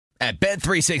At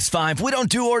Bet365, we don't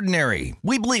do ordinary.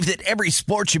 We believe that every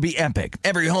sport should be epic.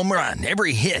 Every home run,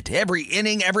 every hit, every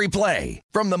inning, every play.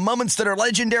 From the moments that are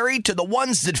legendary to the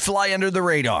ones that fly under the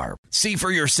radar. See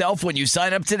for yourself when you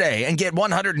sign up today and get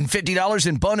 $150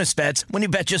 in bonus bets when you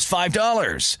bet just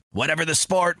 $5. Whatever the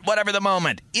sport, whatever the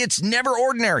moment, it's never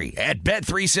ordinary at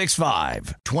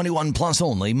Bet365. 21 plus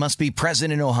only. Must be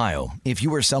present in Ohio. If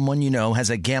you or someone you know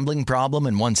has a gambling problem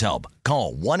and wants help,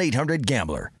 call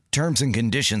 1-800-GAMBLER. Terms and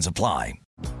conditions apply.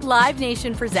 Live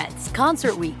Nation presents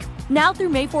Concert Week. Now through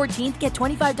May 14th, get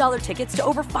 $25 tickets to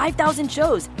over 5,000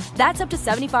 shows. That's up to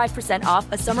 75%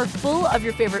 off a summer full of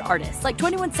your favorite artists like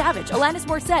 21 Savage, Alanis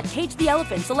Morissette, Cage the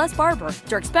Elephant, Celeste Barber,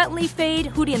 Dierks Bentley, Fade,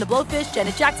 Hootie and the Blowfish,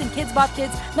 Janet Jackson, Kids Bop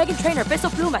Kids, Meghan Trainor, Peso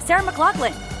Pluma, Sarah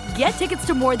McLachlan. Get tickets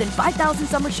to more than 5,000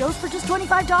 summer shows for just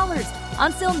 $25.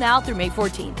 Until now through May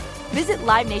 14th. Visit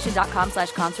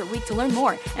LiveNation.com/Concert Week to learn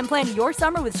more and plan your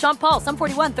summer with Sean Paul, Sum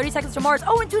 41, 30 Seconds to Mars,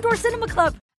 and Two Door Cinema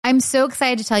Club. I'm so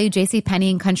excited to tell you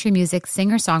JCPenney and country music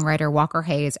singer-songwriter Walker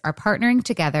Hayes are partnering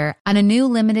together on a new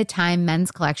limited-time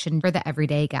men's collection for the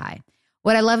everyday guy.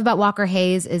 What I love about Walker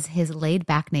Hayes is his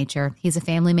laid-back nature. He's a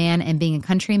family man, and being a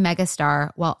country megastar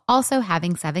while also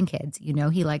having 7 kids, you know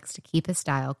he likes to keep his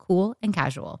style cool and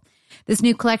casual. This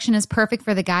new collection is perfect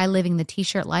for the guy living the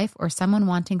t-shirt life or someone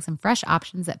wanting some fresh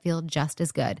options that feel just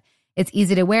as good. It's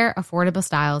easy to wear, affordable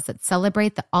styles that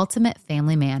celebrate the ultimate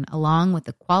family man, along with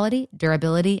the quality,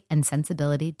 durability, and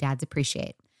sensibility dads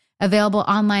appreciate. Available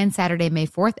online Saturday, May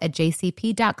 4th at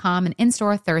jcp.com and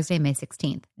in-store Thursday, May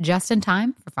 16th. Just in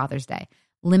time for Father's Day.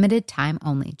 Limited time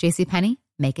only. JCPenney,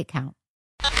 make it count.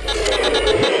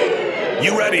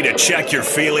 You ready to check your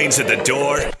feelings at the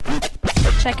door?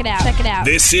 Check it out. Check it out.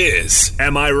 This is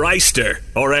Am I Wrighster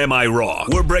or Am I Wrong?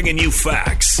 We're bringing you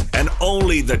facts and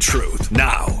only the truth.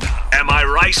 Now, am I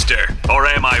Wrighster or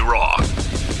am I wrong?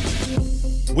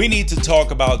 We need to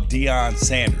talk about Deion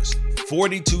Sanders.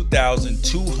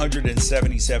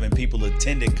 42,277 people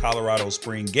attended Colorado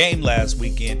Spring game last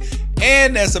weekend,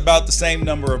 and that's about the same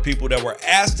number of people that were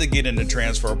asked to get in the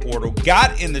transfer portal,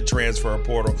 got in the transfer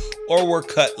portal, or were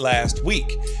cut last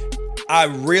week. I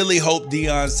really hope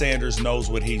Deion Sanders knows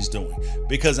what he's doing,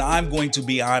 because I'm going to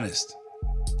be honest.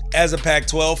 As a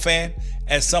Pac-12 fan,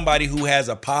 as somebody who has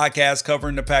a podcast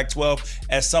covering the Pac-12,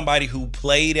 as somebody who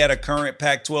played at a current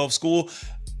Pac-12 school,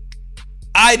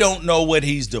 I don't know what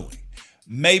he's doing.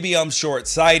 Maybe I'm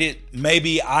short-sighted.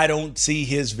 Maybe I don't see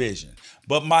his vision.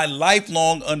 But my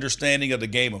lifelong understanding of the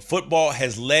game of football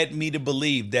has led me to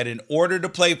believe that in order to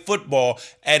play football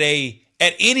at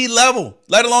any level,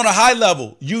 let alone a high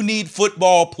level, you need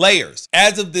football players.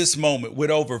 As of this moment,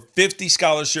 with over 50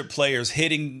 scholarship players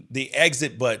hitting the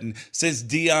exit button since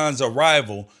Deion's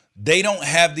arrival, they don't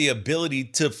have the ability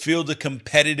to field a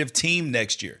competitive team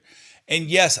next year. And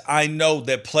yes, I know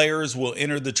that players will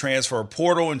enter the transfer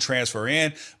portal and transfer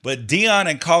in, but Deion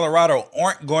and Colorado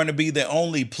aren't going to be the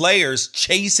only players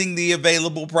chasing the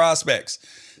available prospects.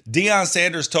 Deion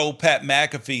Sanders told Pat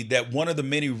McAfee that one of the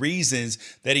many reasons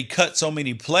that he cut so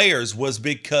many players was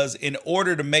because in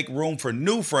order to make room for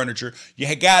new furniture,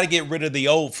 you got to get rid of the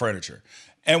old furniture.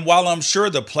 And while I'm sure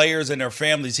the players and their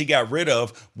families he got rid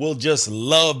of will just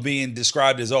love being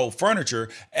described as old furniture,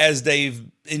 as they've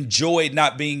enjoyed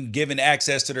not being given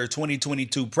access to their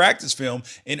 2022 practice film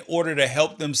in order to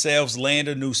help themselves land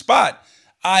a new spot,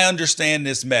 I understand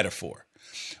this metaphor.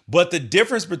 But the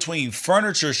difference between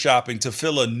furniture shopping to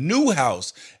fill a new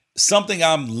house, something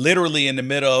I'm literally in the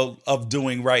middle of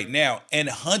doing right now, and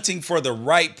hunting for the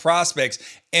right prospects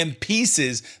and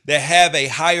pieces that have a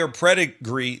higher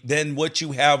pedigree than what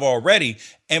you have already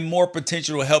and more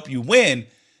potential to help you win,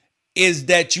 is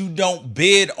that you don't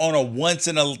bid on a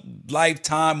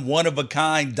once-in-a-lifetime,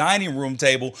 one-of-a-kind dining room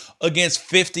table against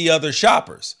 50 other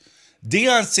shoppers.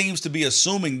 Deion seems to be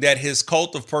assuming that his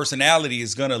cult of personality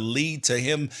is going to lead to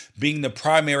him being the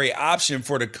primary option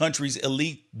for the country's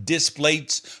elite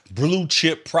displaced blue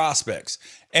chip prospects.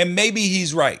 And maybe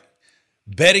he's right.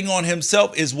 Betting on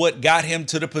himself is what got him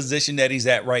to the position that he's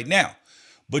at right now.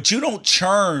 But you don't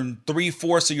churn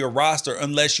 3/4 of your roster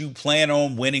unless you plan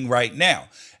on winning right now.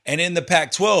 And in the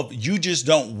Pac-12, you just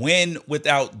don't win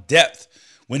without depth.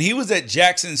 When he was at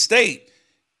Jackson State,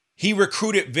 he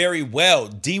recruited very well,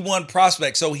 D1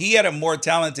 prospects, so he had a more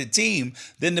talented team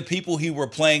than the people he were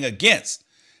playing against.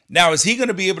 Now, is he going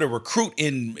to be able to recruit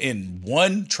in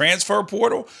one transfer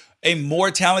portal a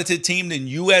more talented team than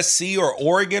USC or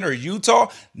Oregon or Utah?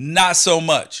 Not so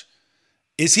much.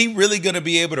 Is he really going to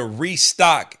be able to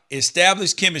restock,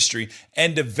 establish chemistry,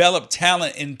 and develop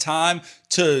talent in time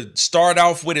to start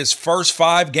off with his first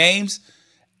 5 games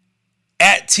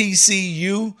at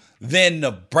TCU, then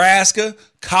Nebraska,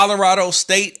 Colorado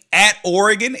State, at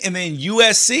Oregon, and then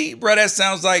USC. Bro, that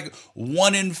sounds like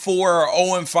 1-4 or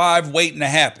 0-5 waiting to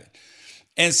happen.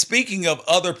 And speaking of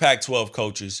other Pac-12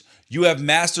 coaches, you have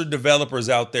master developers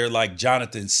out there like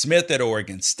Jonathan Smith at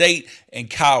Oregon State and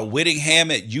Kyle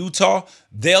Whittingham at Utah.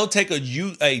 They'll take a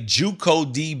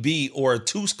JUCO DB or a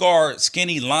two-star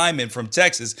skinny lineman from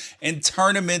Texas and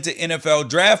turn them into NFL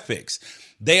draft picks.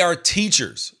 They are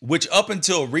teachers, which up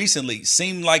until recently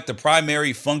seemed like the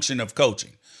primary function of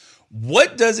coaching.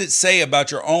 What does it say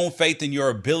about your own faith and your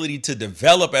ability to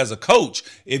develop as a coach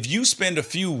if you spend a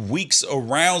few weeks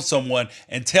around someone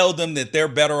and tell them that they're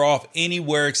better off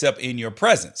anywhere except in your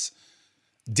presence?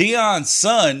 Deion's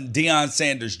son, Deion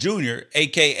Sanders Jr.,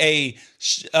 a.k.a.,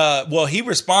 he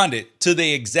responded to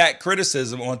the exact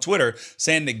criticism on Twitter,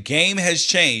 saying the game has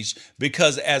changed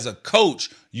because as a coach,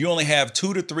 you only have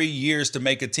 2 to 3 years to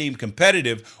make a team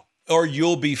competitive or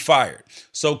you'll be fired.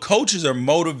 So coaches are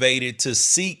motivated to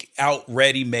seek out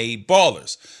ready-made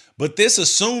ballers. But this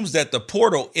assumes that the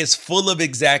portal is full of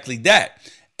exactly that.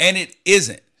 And it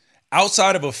isn't.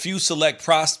 Outside of a few select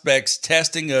prospects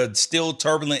testing a still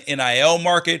turbulent NIL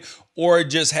market or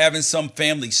just having some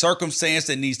family circumstance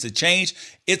that needs to change,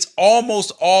 it's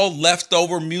almost all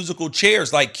leftover musical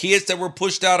chairs, like kids that were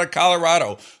pushed out of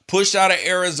Colorado, pushed out of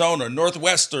Arizona,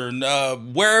 Northwestern,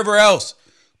 wherever else,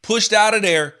 pushed out of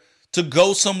there to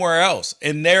go somewhere else.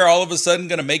 And they're all of a sudden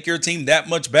going to make your team that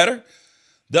much better?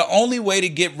 The only way to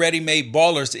get ready-made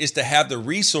ballers is to have the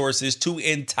resources to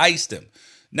entice them.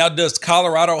 Now, does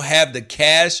Colorado have the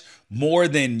cash more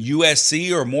than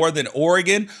USC or more than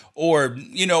Oregon or,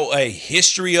 a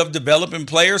history of developing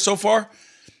players so far?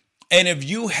 And if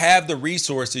you have the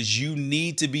resources, you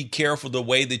need to be careful the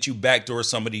way that you backdoor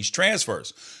some of these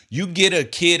transfers. You get a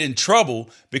kid in trouble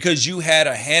because you had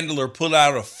a handler pull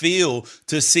out a feel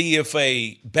to see if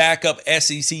a backup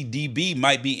SEC DB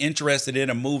might be interested in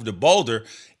a move to Boulder.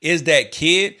 Is that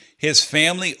kid, his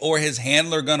family, or his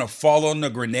handler going to fall on the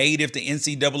grenade if the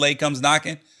NCAA comes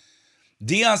knocking?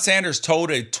 Deion Sanders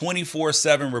told a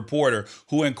 24/7 reporter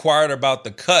who inquired about the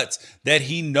cuts that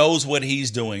he knows what he's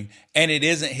doing, and it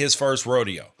isn't his first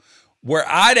rodeo. Where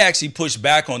I'd actually push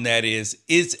back on that is,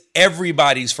 it's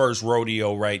everybody's first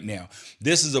rodeo right now.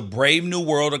 This is a brave new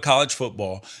world of college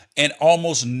football, and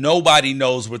almost nobody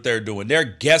knows what they're doing. They're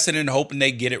guessing and hoping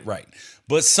they get it right.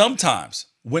 But sometimes,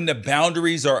 when the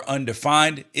boundaries are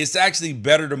undefined, it's actually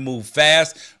better to move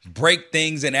fast, break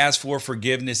things, and ask for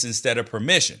forgiveness instead of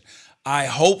permission. I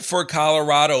hope for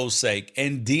Colorado's sake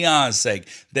and Deion's sake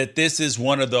that this is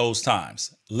one of those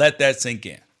times. Let that sink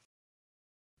in.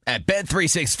 At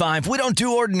Bet365, we don't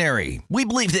do ordinary. We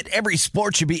believe that every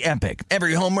sport should be epic.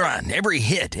 Every home run, every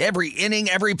hit, every inning,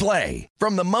 every play.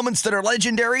 From the moments that are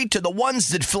legendary to the ones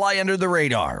that fly under the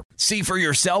radar. See for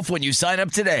yourself when you sign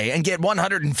up today and get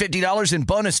 $150 in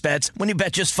bonus bets when you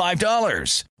bet just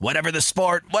 $5. Whatever the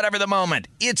sport, whatever the moment,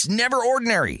 it's never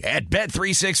ordinary at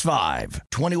Bet365.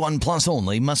 21 plus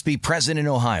only. Must be present in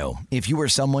Ohio. If you or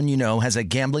someone you know has a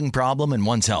gambling problem and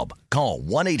wants help, call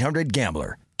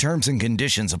 1-800-GAMBLER. Terms and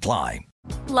conditions apply.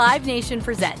 Live Nation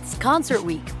presents Concert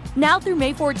Week. Now through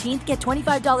May 14th, get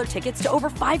 $25 tickets to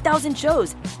over 5,000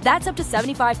 shows. That's up to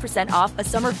 75% off a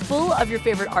summer full of your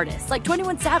favorite artists like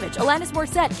 21 Savage, Alanis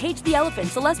Morissette, Cage the Elephant,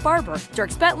 Celeste Barber,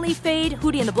 Dierks Bentley, Fade,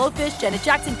 Hootie and the Blowfish, Janet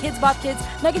Jackson, Kids Bop Kids,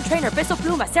 Meghan Trainor, Bissell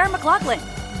Pluma, Sarah McLachlan.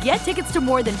 Get tickets to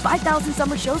more than 5,000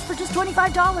 summer shows for just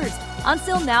 $25.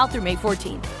 Until now through May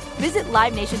 14th. Visit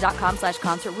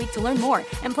LiveNation.com/Concert Week to learn more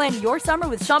and plan your summer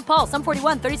with Sean Paul, Sum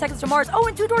 41, 30 Seconds to Mars,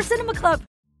 and Two Door Cinema Club.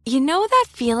 You know that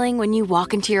feeling when you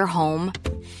walk into your home,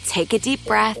 take a deep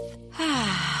breath,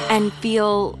 and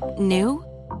feel new?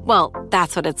 Well,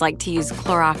 that's what it's like to use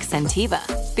Clorox Scentiva.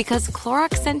 Because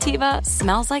Clorox Scentiva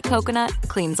smells like coconut,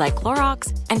 cleans like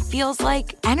Clorox, and feels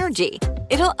like energy.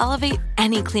 It'll elevate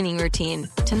any cleaning routine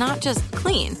to not just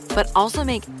clean, but also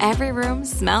make every room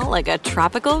smell like a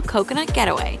tropical coconut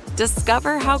getaway.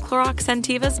 Discover how Clorox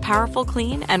Scentiva's powerful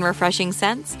clean and refreshing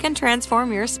scents can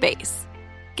transform your space.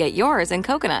 Get yours in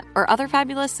coconut or other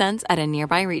fabulous scents at a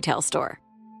nearby retail store.